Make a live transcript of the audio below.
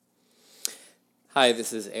Hi,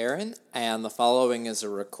 this is Aaron, and the following is a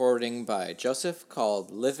recording by Joseph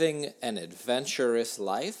called Living an Adventurous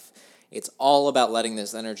Life. It's all about letting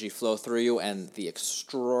this energy flow through you and the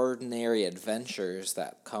extraordinary adventures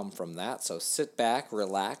that come from that. So sit back,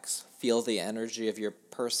 relax, feel the energy of your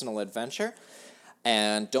personal adventure,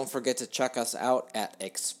 and don't forget to check us out at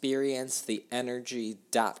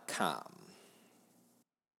experiencetheenergy.com.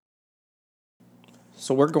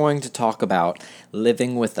 So we're going to talk about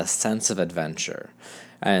living with a sense of adventure.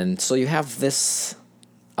 And so you have this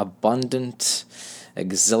abundant,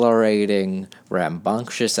 exhilarating,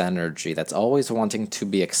 rambunctious energy that's always wanting to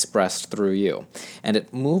be expressed through you. And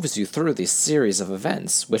it moves you through these series of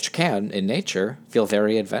events, which can, in nature, feel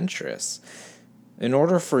very adventurous. In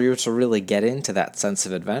order for you to really get into that sense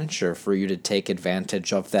of adventure, for you to take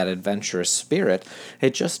advantage of that adventurous spirit,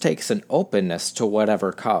 it just takes an openness to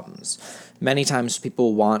whatever comes. Many times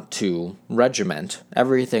people want to regiment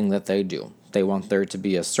everything that they do. They want there to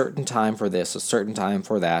be a certain time for this, a certain time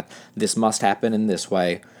for that. This must happen in this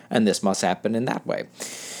way, and this must happen in that way.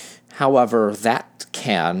 However, that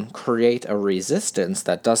can create a resistance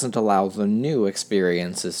that doesn't allow the new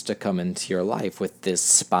experiences to come into your life with this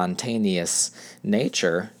spontaneous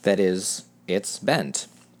nature that is its bent.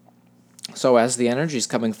 So as the energy is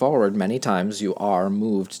coming forward, many times you are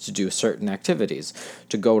moved to do certain activities,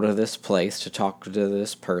 to go to this place, to talk to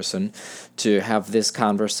this person, to have this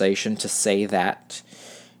conversation, to say that.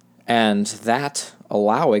 And that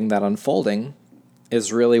allowing, that unfolding,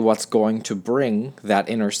 is really what's going to bring that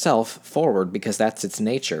inner self forward, because that's its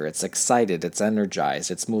nature. It's excited, it's energized,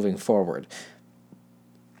 it's moving forward.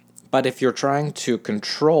 But if you're trying to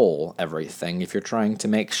control everything, if you're trying to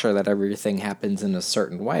make sure that everything happens in a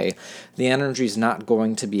certain way, the energy's not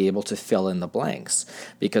going to be able to fill in the blanks,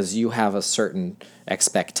 because you have a certain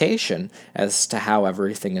expectation as to how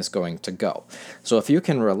everything is going to go. So if you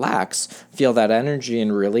can relax, feel that energy,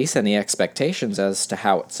 and release any expectations as to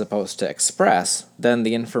how it's supposed to express, then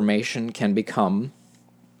the information can become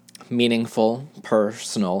meaningful,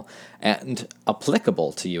 personal, and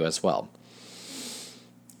applicable to you as well.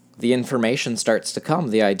 The information starts to come,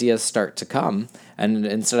 the ideas start to come, and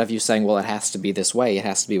instead of you saying, well, it has to be this way, it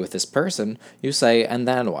has to be with this person, you say, and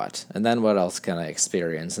then what? And then what else can I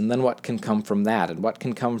experience? And then what can come from that? And what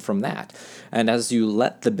can come from that? And as you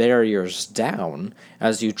let the barriers down,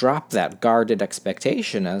 as you drop that guarded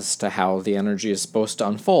expectation as to how the energy is supposed to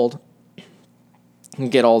unfold, you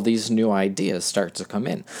get all these new ideas start to come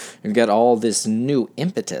in. You get all this new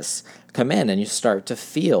impetus come in, and you start to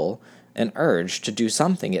feel an urge to do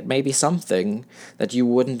something. It may be something that you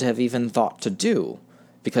wouldn't have even thought to do,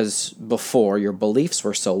 because before your beliefs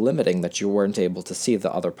were so limiting that you weren't able to see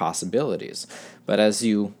the other possibilities. But as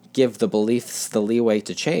you give the beliefs the leeway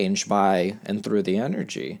to change by and through the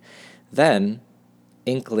energy, then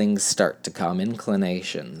inklings start to come,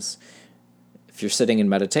 inclinations. If you're sitting in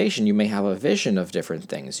meditation, you may have a vision of different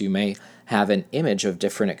things. You may have an image of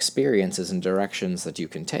different experiences and directions that you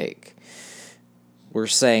can take. We're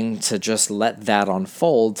saying to just let that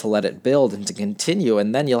unfold, to let it build and to continue,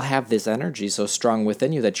 and then you'll have this energy so strong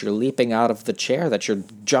within you that you're leaping out of the chair, that you're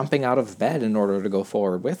jumping out of bed in order to go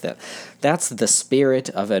forward with it. That's the spirit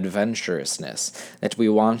of adventurousness that we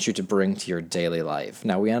want you to bring to your daily life.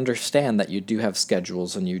 Now, we understand that you do have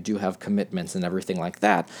schedules and you do have commitments and everything like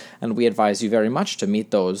that, and we advise you very much to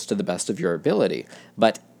meet those to the best of your ability.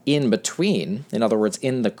 But in between, in other words,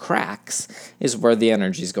 in the cracks, is where the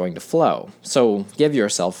energy is going to flow. So give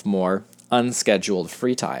yourself more unscheduled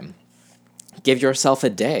free time. Give yourself a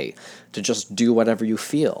day to just do whatever you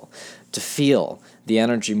feel, to feel the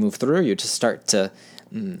energy move through you, to start to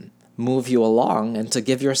move you along, and to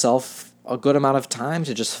give yourself a good amount of time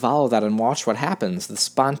to just follow that and watch what happens. The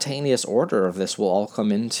spontaneous order of this will all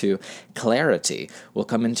come into clarity, will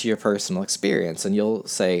come into your personal experience, and you'll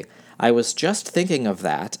say, I was just thinking of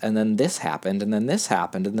that, and then this happened, and then this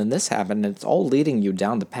happened, and then this happened, and it's all leading you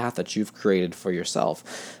down the path that you've created for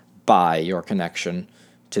yourself by your connection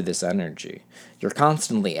to this energy. You're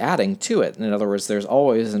constantly adding to it. In other words, there's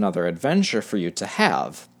always another adventure for you to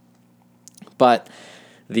have. But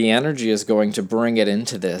the energy is going to bring it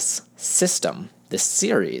into this system, this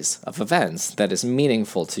series of events that is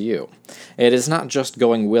meaningful to you. It is not just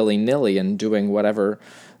going willy-nilly and doing whatever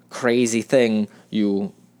crazy thing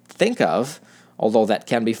you think of, although that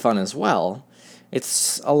can be fun as well.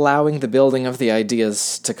 It's allowing the building of the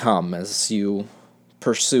ideas to come. As you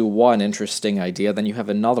pursue one interesting idea, then you have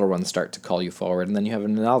another one start to call you forward, and then you have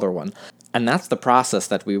another one. And that's the process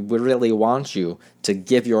that we would really want you to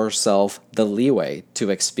give yourself the leeway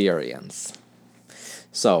to experience.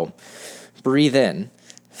 So, breathe in,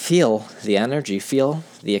 Feel the energy, feel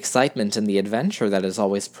the excitement and the adventure that is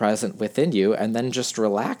always present within you, and then just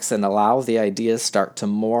relax and allow the ideas start to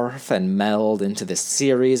morph and meld into this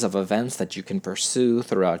series of events that you can pursue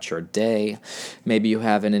throughout your day. Maybe you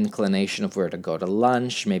have an inclination of where to go to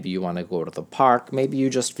lunch, maybe you want to go to the park, maybe you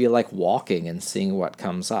just feel like walking and seeing what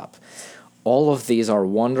comes up. All of these are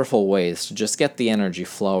wonderful ways to just get the energy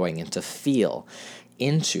flowing and to feel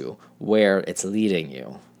into where it's leading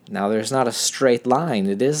you. Now, there's not a straight line.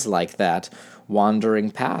 It is like that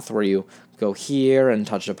wandering path where you go here and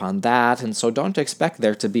touch upon that, and so don't expect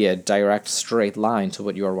there to be a direct straight line to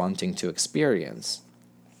what you are wanting to experience.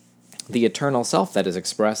 The eternal self that is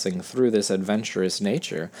expressing through this adventurous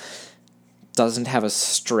nature doesn't have a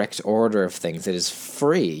strict order of things. It is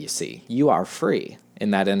free, you see. You are free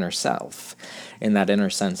in that inner self, in that inner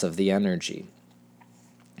sense of the energy.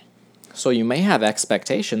 So you may have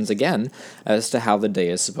expectations, again, as to how the day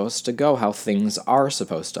is supposed to go, how things are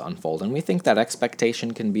supposed to unfold. And we think that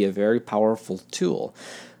expectation can be a very powerful tool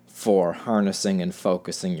for harnessing and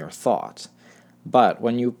focusing your thought. But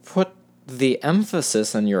when you put the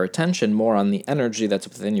emphasis and your attention more on the energy that's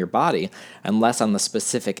within your body and less on the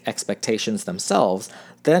specific expectations themselves,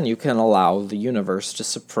 then you can allow the universe to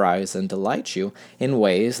surprise and delight you in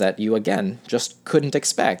ways that you, again, just couldn't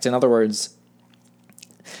expect. In other words,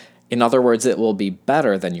 it will be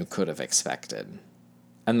better than you could have expected.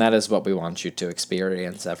 And that is what we want you to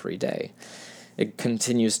experience every day. It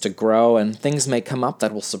continues to grow, and things may come up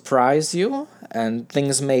that will surprise you, and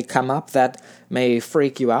things may come up that may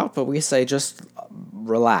freak you out, but we say just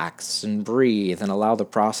relax and breathe and allow the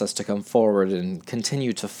process to come forward and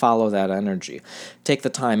continue to follow that energy. Take the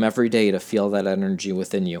time every day to feel that energy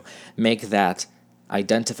within you. Make that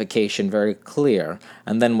identification very clear,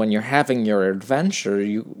 and then when you're having your adventure,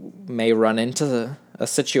 you may run into a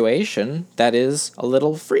situation that is a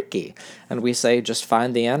little freaky, and we say just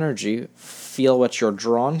find the energy, feel what you're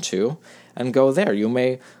drawn to, and go there. You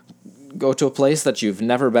may go to a place that you've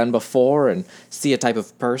never been before and see a type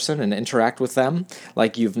of person and interact with them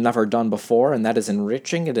like you've never done before, and that is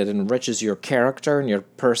enriching, and it enriches your character and your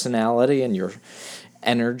personality and your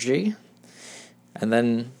energy. And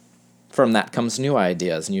then from that comes new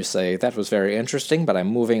ideas, and you say, that was very interesting, but I'm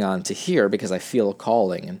moving on to here because I feel a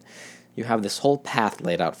calling, and you have this whole path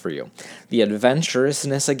laid out for you. The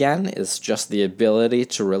adventurousness, again, is just the ability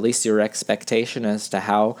to release your expectation as to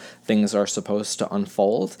how things are supposed to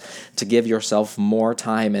unfold, to give yourself more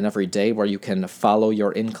time in every day where you can follow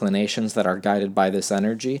your inclinations that are guided by this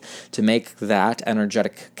energy, to make that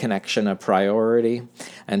energetic connection a priority,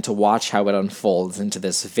 and to watch how it unfolds into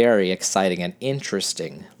this very exciting and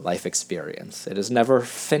interesting life experience. It is never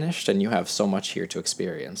finished, and you have so much here to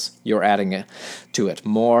experience. You're adding to it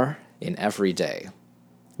more in every day.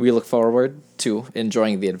 We look forward to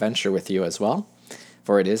enjoying the adventure with you as well,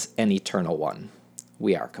 for it is an eternal one.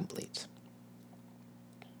 We are complete.